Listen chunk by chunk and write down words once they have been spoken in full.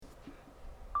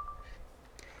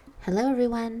Hello,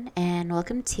 everyone, and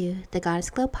welcome to the Goddess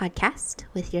Glow podcast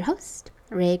with your host,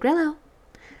 Ray Grillo.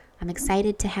 I'm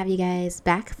excited to have you guys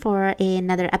back for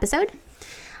another episode.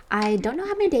 I don't know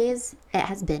how many days it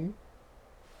has been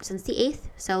since the 8th,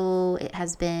 so it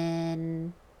has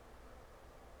been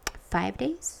 5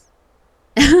 days.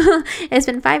 It's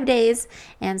been 5 days,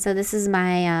 and so this is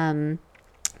my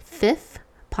fifth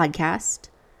podcast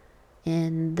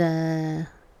in the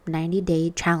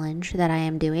 90-day challenge that I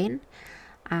am doing.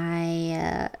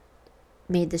 I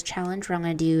made this challenge where I'm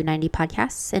going to do 90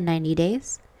 podcasts in 90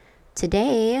 days.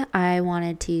 Today, I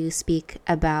wanted to speak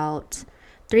about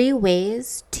 3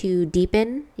 ways to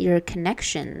deepen your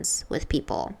connections with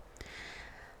people.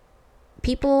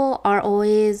 People are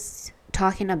always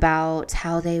talking about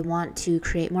how they want to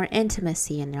create more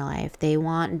intimacy in their life. They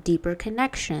want deeper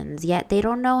connections, yet they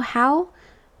don't know how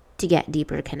to get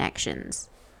deeper connections.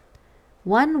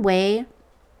 One way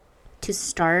to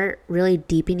start really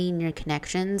deepening your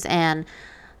connections, and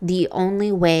the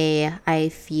only way I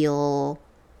feel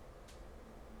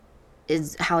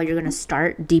is how you're going to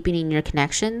start deepening your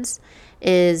connections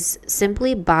is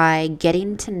simply by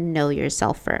getting to know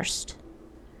yourself first.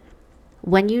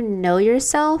 When you know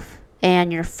yourself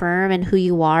and you're firm in who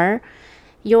you are,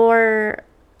 you're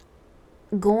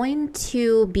going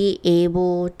to be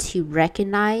able to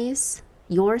recognize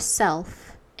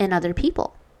yourself in other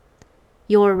people.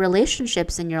 Your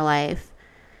relationships in your life,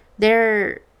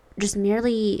 they're just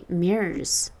merely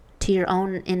mirrors to your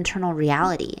own internal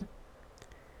reality.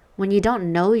 When you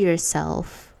don't know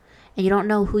yourself and you don't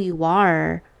know who you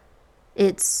are,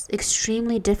 it's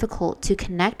extremely difficult to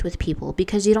connect with people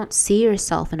because you don't see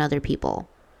yourself in other people.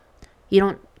 You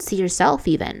don't see yourself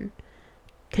even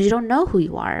because you don't know who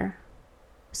you are.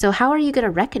 So how are you going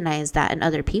to recognize that in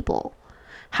other people?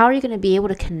 How are you going to be able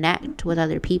to connect with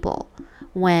other people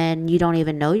when you don't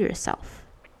even know yourself?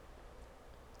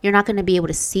 You're not going to be able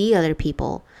to see other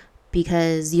people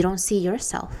because you don't see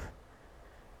yourself.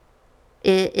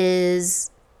 It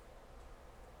is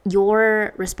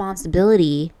your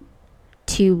responsibility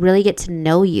to really get to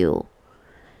know you,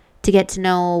 to get to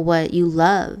know what you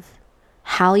love,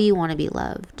 how you want to be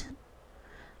loved,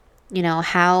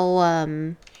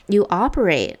 how you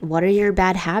operate. What are your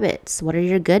bad habits? What are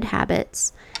your good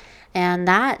habits? And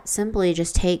that simply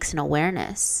just takes an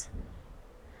awareness.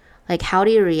 Like, how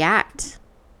do you react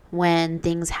when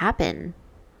things happen?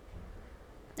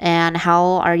 And how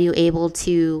are you able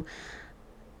to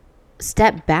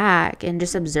step back and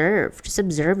just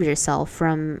observe yourself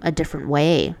from a different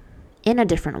way, in a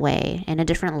different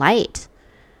light?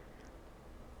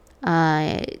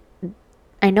 I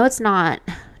know it's not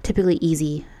typically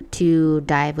easy to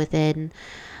dive within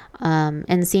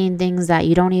and seeing things that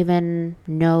you don't even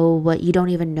know what you don't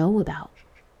even know about.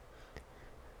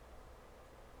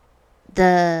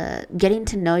 The getting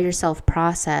to know yourself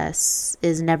process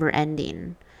is never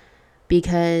ending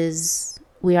because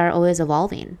we are always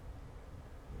evolving.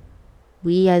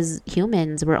 We as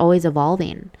humans, we're always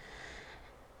evolving.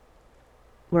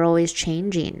 We're always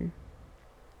changing.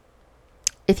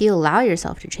 If you allow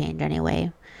yourself to change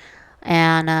anyway.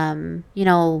 And,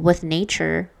 with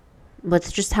nature,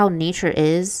 with just how nature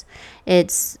is,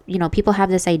 it's, people have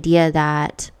this idea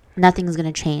that nothing's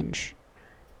going to change.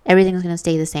 Everything's going to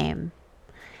stay the same.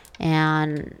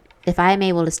 And if I'm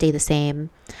able to stay the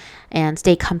same and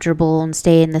stay comfortable and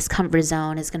stay in this comfort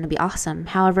zone, is going to be awesome.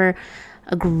 However,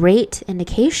 a great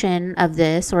indication of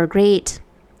this, or a great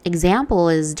example,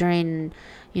 is during,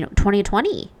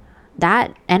 2020,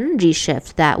 that energy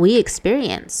shift that we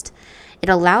experienced. It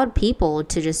allowed people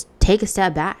to just take a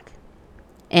step back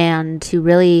and to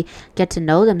really get to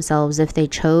know themselves if they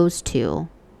chose to.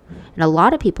 And a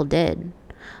lot of people did.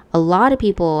 A lot of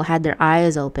people had their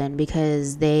eyes open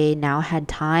because they now had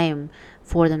time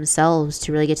for themselves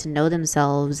to really get to know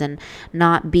themselves and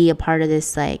not be a part of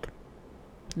this,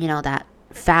 that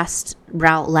fast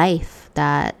route life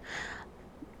that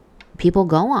people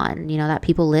go on, that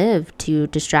people live to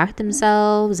distract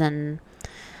themselves. And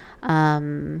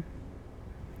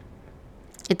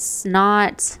it's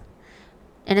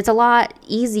a lot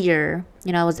easier,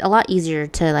 it was a lot easier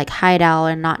to hide out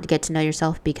and not get to know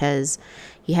yourself because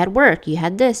you had work, you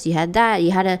had this, you had that,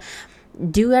 you had to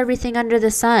do everything under the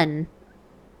sun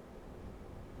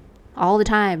all the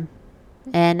time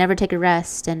and never take a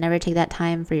rest and never take that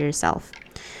time for yourself.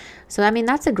 So,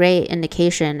 that's a great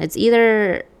indication. It's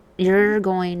either you're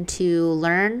going to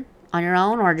learn on your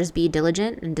own or just be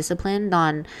diligent and disciplined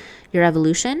on your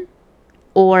evolution,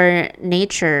 or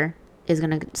nature is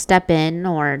going to step in,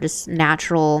 or just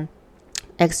natural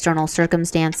external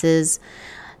circumstances,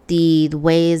 the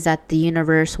ways that the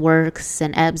universe works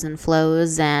and ebbs and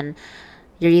flows, and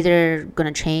you're either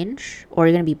going to change or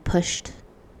you're going to be pushed.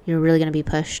 You're really going to be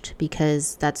pushed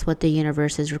because that's what the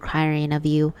universe is requiring of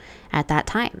you at that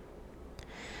time.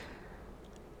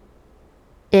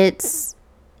 It's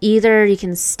either you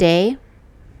can stay.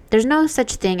 There's no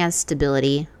such thing as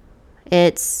stability.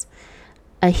 It's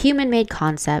a human-made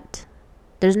concept.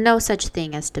 There's no such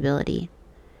thing as stability.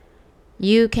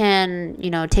 You can,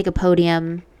 take a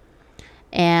podium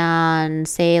and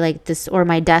say like this, or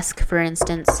my desk, for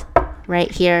instance,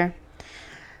 right here.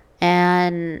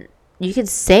 And you could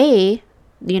say,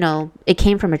 it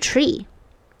came from a tree.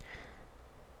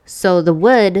 So the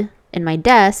wood in my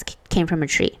desk came from a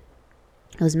tree.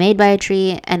 It was made by a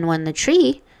tree. And when the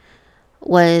tree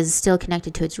was still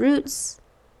connected to its roots,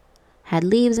 had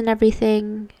leaves and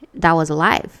everything, that was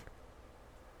alive.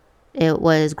 It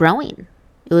was growing.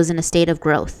 It was in a state of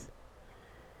growth.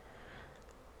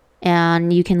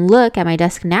 And you can look at my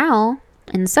desk now,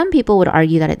 and some people would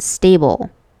argue that it's stable.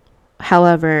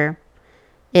 However,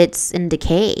 it's in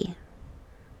decay.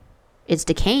 It's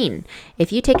decaying.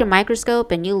 If you take a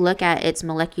microscope and you look at its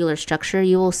molecular structure,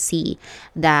 you will see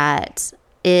that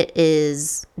it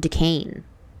is decaying.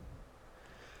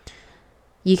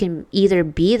 You can either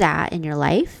be that in your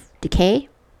life, decay,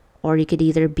 or you could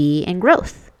either be in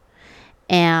growth.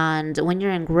 And when you're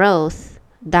in growth,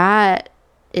 that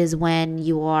is when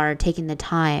you are taking the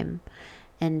time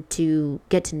and to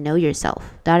get to know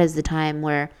yourself. That is the time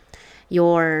where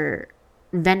you're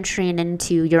venturing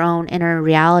into your own inner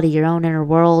reality, your own inner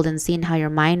world, and seeing how your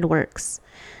mind works.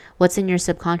 What's in your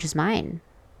subconscious mind?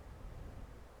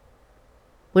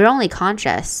 We're only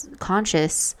conscious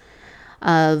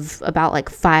of about 1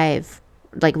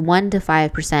 to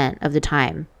 5% of the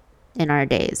time in our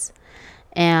days.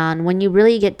 And when you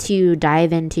really get to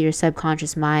dive into your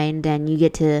subconscious mind and you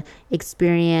get to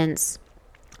experience,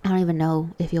 I don't even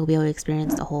know if you'll be able to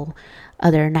experience the whole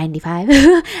other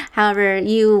 95. However,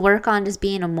 you work on just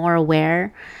being more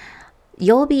aware,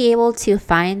 you'll be able to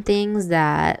find things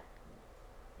that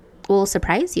will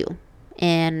surprise you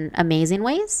in amazing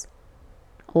ways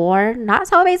or not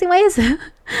so amazing ways.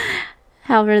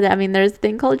 However, there's a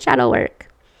thing called shadow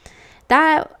work.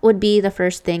 That would be the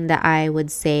first thing that I would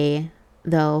say,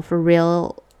 though, for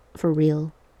real.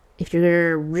 If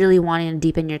you're really wanting to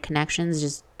deepen your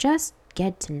connections, just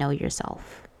get to know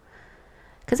yourself.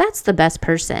 Because that's the best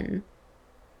person.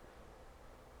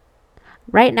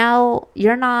 Right now,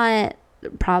 you may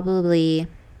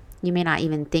not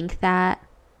even think that.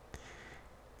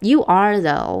 You are,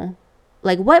 though.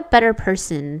 What better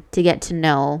person to get to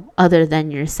know other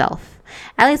than yourself?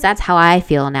 At least that's how I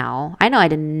feel now. I know I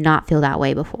did not feel that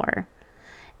way before.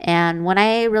 And when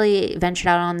I really ventured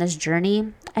out on this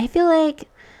journey, I feel like,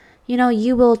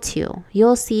 you will too.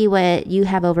 You'll see what you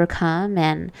have overcome,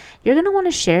 and you're going to want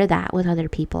to share that with other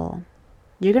people.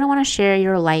 You're going to want to share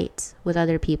your light with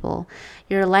other people,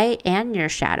 your light and your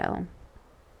shadow.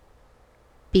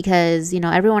 Because,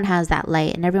 everyone has that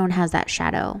light and everyone has that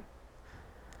shadow.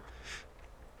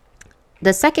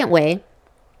 The second way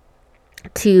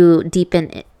to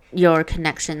deepen your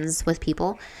connections with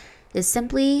people is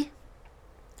simply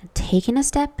taking a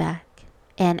step back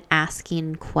and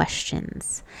asking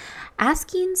questions.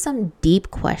 Asking some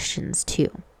deep questions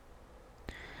too.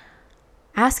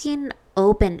 Asking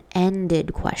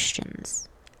open-ended questions.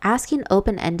 Asking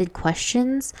open-ended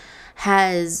questions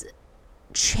has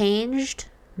changed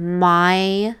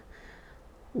my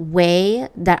way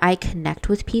that I connect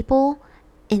with people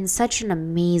in such an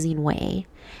amazing way.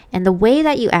 And the way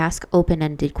that you ask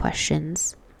open-ended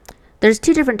questions, there's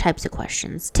two different types of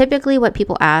questions. Typically what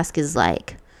people ask is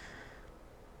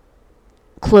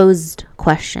closed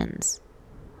questions.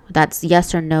 That's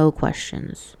yes or no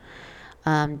questions.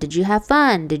 Did you have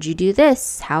fun? Did you do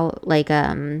this? How,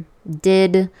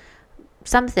 did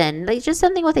something, just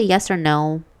something with a yes or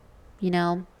no,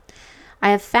 I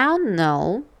have found,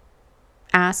 though,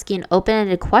 asking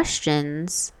open-ended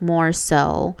questions more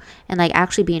so, and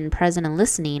actually being present and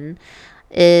listening,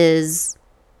 is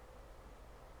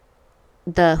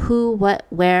the who, what,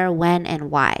 where, when, and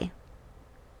why.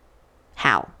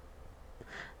 How.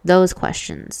 Those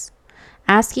questions.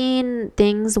 Asking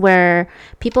things where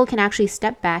people can actually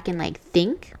step back and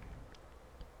think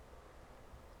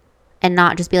and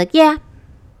not just be yeah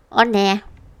or nah.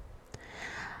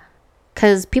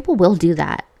 Because people will do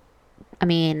that.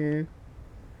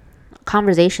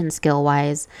 Conversation skill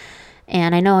wise.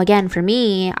 And I know, again, for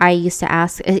me, I used to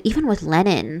ask, even with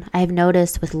Lennon, I've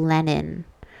noticed with Lennon,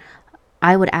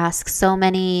 I would ask so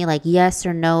many yes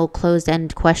or no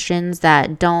closed-end questions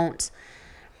that don't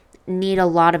need a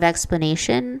lot of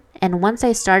explanation. And once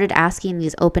I started asking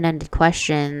these open-ended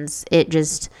questions,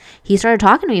 he started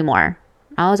talking to me more.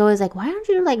 I was always like, why don't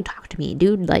you like talk to me,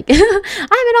 dude? Like, I'm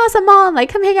an awesome mom. Like,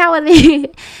 come hang out with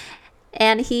me.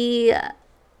 And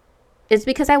it's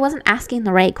because I wasn't asking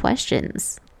the right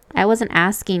questions. I wasn't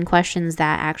asking questions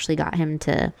that actually got him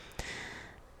to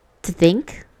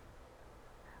think,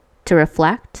 to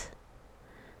reflect.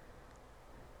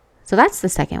 So that's the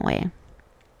second way.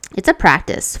 It's a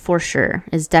practice for sure.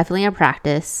 It's definitely a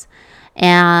practice.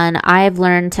 And I've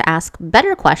learned to ask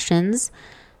better questions.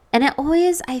 And it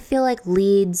always, I feel like,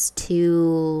 leads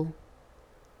to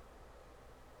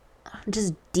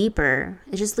just deeper.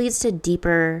 It just leads to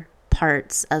deeper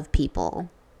parts of people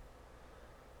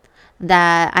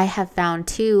that I have found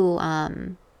too.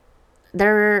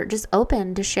 They're just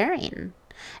open to sharing.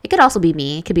 It could also be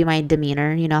me. It could be my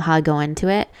demeanor, how I go into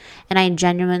it. And I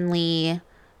genuinely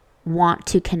want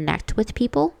to connect with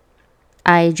people.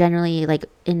 I generally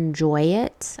enjoy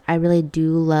it. I really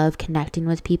do love connecting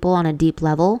with people on a deep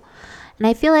level. And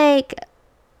I feel like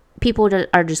people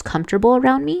are just comfortable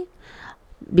around me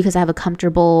because I have a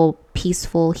comfortable,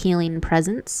 peaceful, healing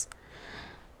presence.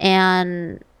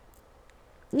 And,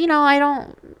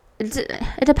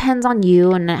 it depends on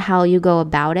you and how you go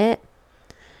about it.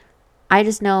 I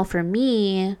just know for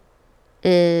me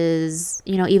is,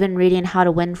 even reading How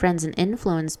to Win Friends and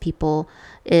Influence People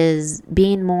is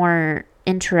being more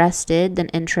interested than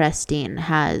interesting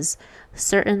has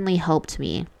certainly helped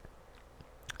me.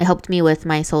 It helped me with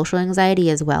my social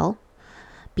anxiety as well.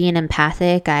 Being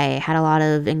empathic, I had a lot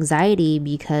of anxiety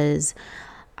because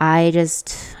and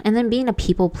then being a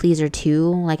people pleaser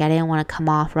too. I didn't want to come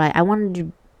off right. I wanted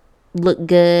to look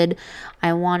good.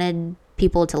 I wanted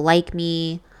people to like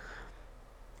me.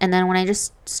 And then when I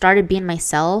just started being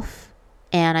myself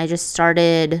and I just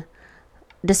started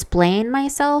displaying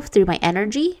myself through my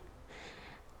energy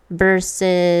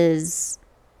versus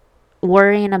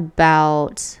worrying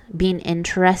about being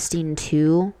interesting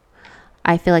too,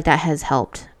 I feel like that has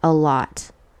helped a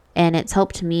lot. And it's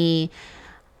helped me,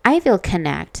 I feel,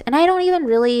 connect. And I don't even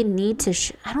really need to,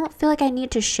 I don't feel like I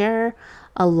need to share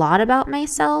a lot about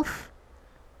myself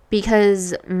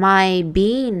because my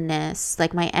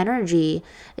beingness, my energy,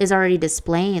 is already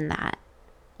displaying that.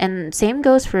 And same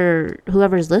goes for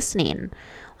whoever's listening.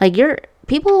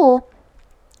 People,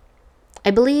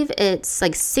 I believe it's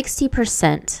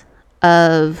 60%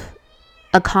 of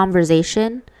a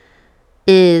conversation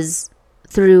is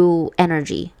through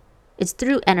energy. It's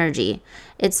through energy.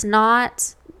 It's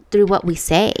not through what we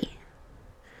say.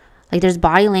 There's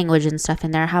body language and stuff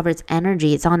in there. However, it's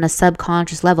energy. It's on a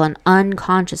subconscious level, an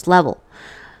unconscious level.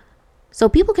 So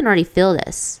people can already feel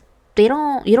this. You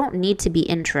don't need to be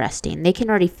interesting. They can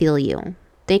already feel you.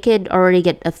 They could already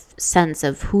get a sense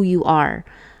of who you are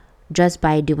just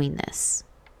by doing this.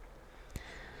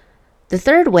 The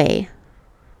third way,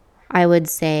 I would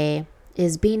say,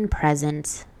 is being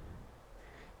present.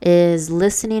 Is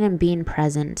listening and being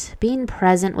present. Being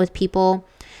present with people.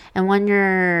 And when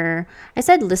I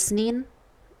said listening,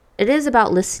 it is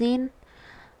about listening.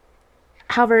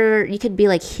 However, you could be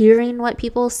hearing what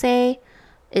people say.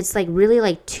 It's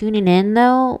really tuning in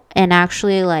though, and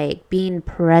actually being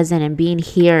present and being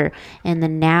here in the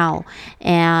now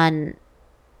and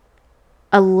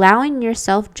allowing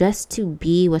yourself just to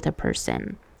be with a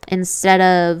person instead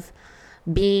of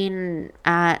being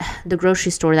at the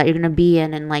grocery store that you're going to be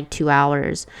in 2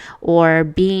 hours, or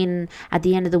being at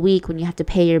the end of the week when you have to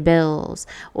pay your bills,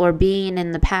 or being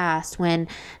in the past when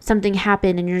something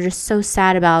happened and you're just so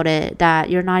sad about it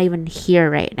that you're not even here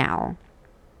right now.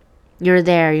 You're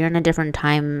there, you're in a different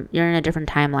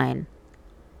timeline.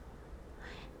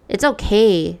 It's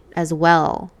okay as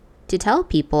well to tell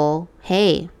people,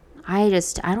 hey, I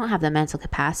don't have the mental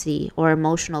capacity or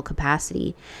emotional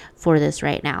capacity for this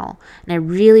right now. And I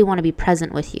really want to be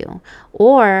present with you.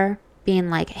 Or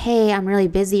being hey, I'm really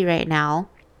busy right now.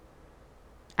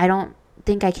 I don't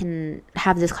think I can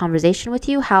have this conversation with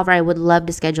you. However, I would love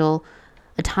to schedule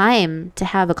a time to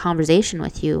have a conversation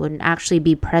with you and actually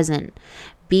be present,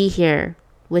 be here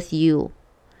with you.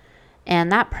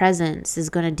 And that presence is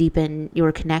going to deepen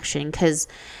your connection because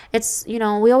it's, we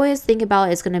always think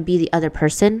about it's going to be the other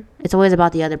person. It's always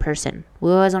about the other person.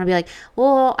 We always want to be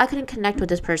well, I couldn't connect with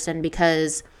this person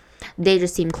because they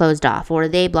just seem closed off or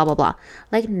they blah, blah, blah.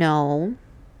 No.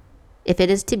 If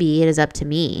it is to be, it is up to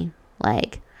me.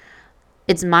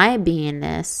 It's my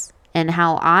beingness and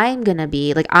how I'm going to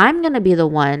be. I'm going to be the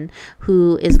one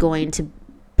who is going to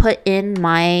put in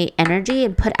my energy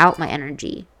and put out my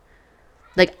energy.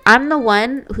 I'm the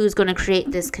one who's going to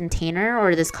create this container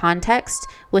or this context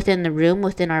within the room,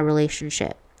 within our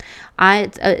relationship.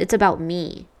 It's about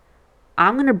me.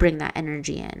 I'm going to bring that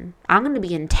energy in. I'm going to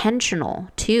be intentional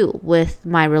too with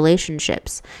my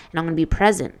relationships, and I'm going to be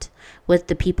present with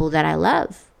the people that I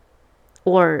love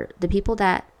or the people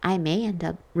that I may end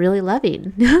up really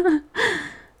loving.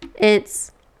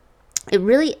 It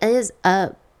really is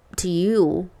up to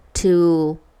you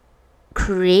to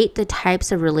create the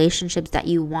types of relationships that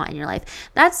you want in your life.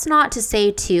 That's not to say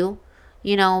too,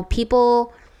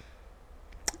 people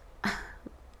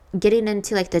getting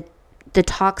into like the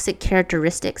toxic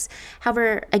characteristics.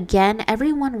 However, again,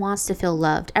 everyone wants to feel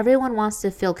loved. Everyone wants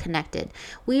to feel connected.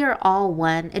 We are all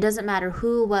one. It doesn't matter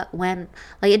who, what, when.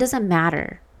 Like, it doesn't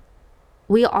matter.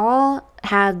 We all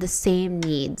have the same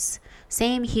needs.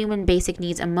 Same human basic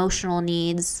needs, emotional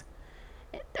needs.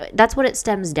 That's what it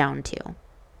stems down to.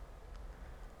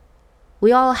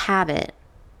 We all have it.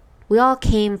 We all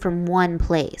came from one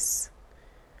place.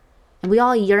 And we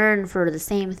all yearn for the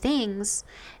same things.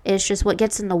 It's just what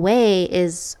gets in the way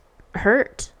is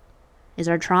hurt, is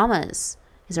our traumas,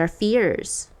 is our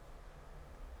fears.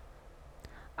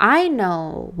 I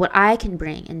know what I can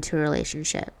bring into a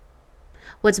relationship.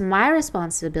 What's my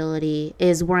responsibility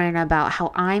is worrying about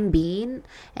how I'm being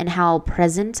and how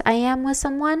present I am with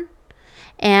someone.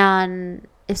 And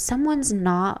if someone's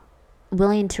not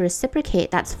willing to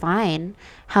reciprocate, that's fine.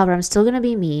 However, I'm still going to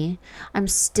be me. I'm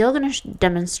still going to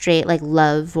demonstrate like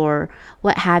love or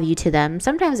what have you to them.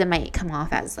 Sometimes it might come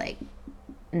off as like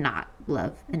not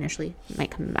love initially. It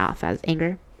might come off as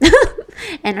anger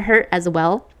and hurt as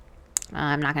well.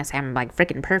 I'm not going to say I'm like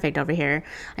freaking perfect over here.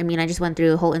 I mean, I just went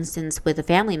through a whole instance with a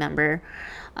family member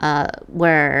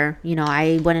where,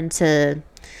 I went into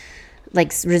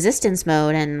like resistance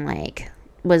mode and like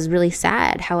was really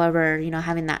sad. However,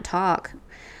 having that talk,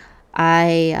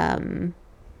 I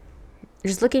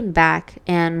just looking back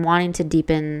and wanting to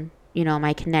deepen,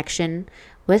 my connection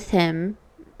with him,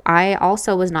 I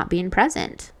also was not being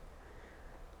present.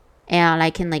 And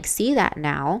I can like see that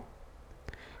now.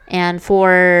 And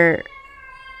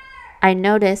I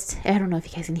noticed, I don't know if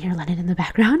you guys can hear Lennon in the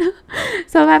background.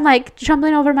 So I'm like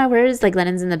trembling over my words, like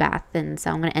Lennon's in the bath. And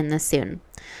so I'm going to end this soon.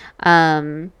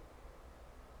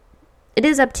 It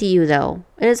is up to you, though.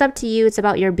 It is up to you. It's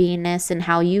about your beingness and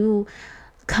how you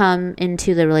come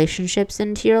into the relationships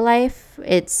into your life.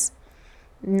 It's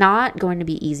not going to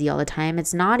be easy all the time.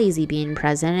 It's not easy being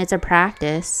present. It's a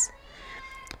practice.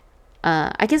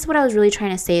 I guess what I was really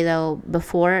trying to say, though,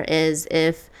 before is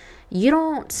if you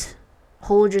don't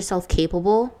hold yourself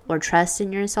capable or trust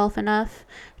in yourself enough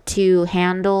to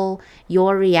handle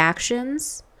your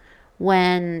reactions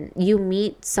when you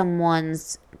meet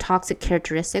someone's toxic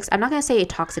characteristics. I'm not going to say a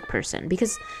toxic person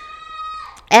because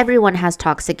everyone has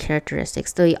toxic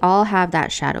characteristics. They all have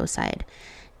that shadow side.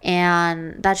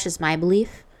 And that's just my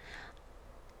belief.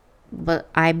 But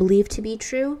I believe to be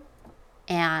true.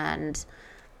 And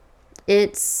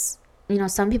it's,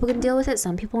 some people can deal with it.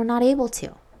 Some people are not able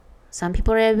to. Some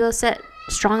people are able to set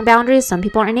strong boundaries. Some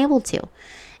people aren't able to.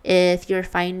 If you're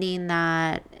finding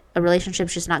that a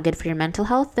relationship's just not good for your mental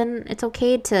health, then it's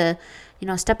okay to,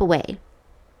 step away.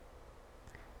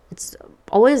 It's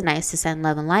always nice to send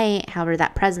love and light, however,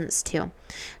 that presence too.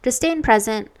 Just staying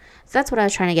present. So that's what I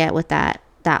was trying to get with that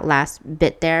last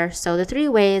bit there. So the 3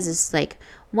 ways is like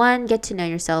 1, get to know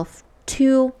yourself.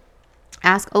 2,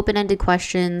 ask open-ended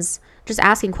questions, just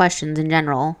asking questions in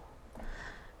general.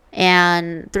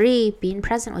 And 3, being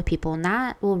present with people, and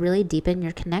that will really deepen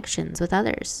your connections with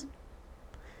others.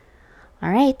 All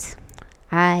right.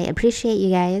 I appreciate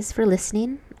you guys for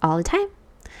listening all the time.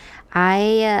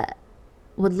 I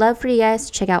would love for you guys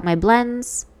to check out my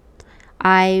blends.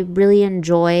 I really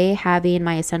enjoy having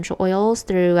my essential oils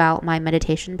throughout my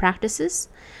meditation practices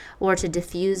or to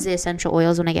diffuse the essential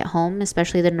oils when I get home,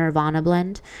 especially the Nirvana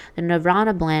blend. The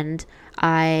Nirvana blend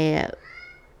I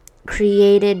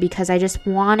created because I just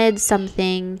wanted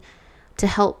something to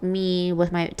help me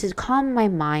with to calm my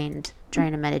mind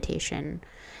during a meditation.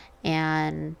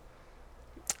 And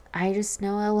I just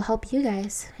know it will help you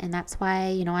guys. And that's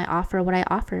why, I offer what I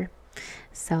offer.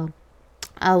 So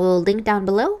I will link down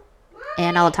below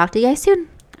and I'll talk to you guys soon.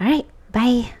 All right.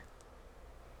 Bye.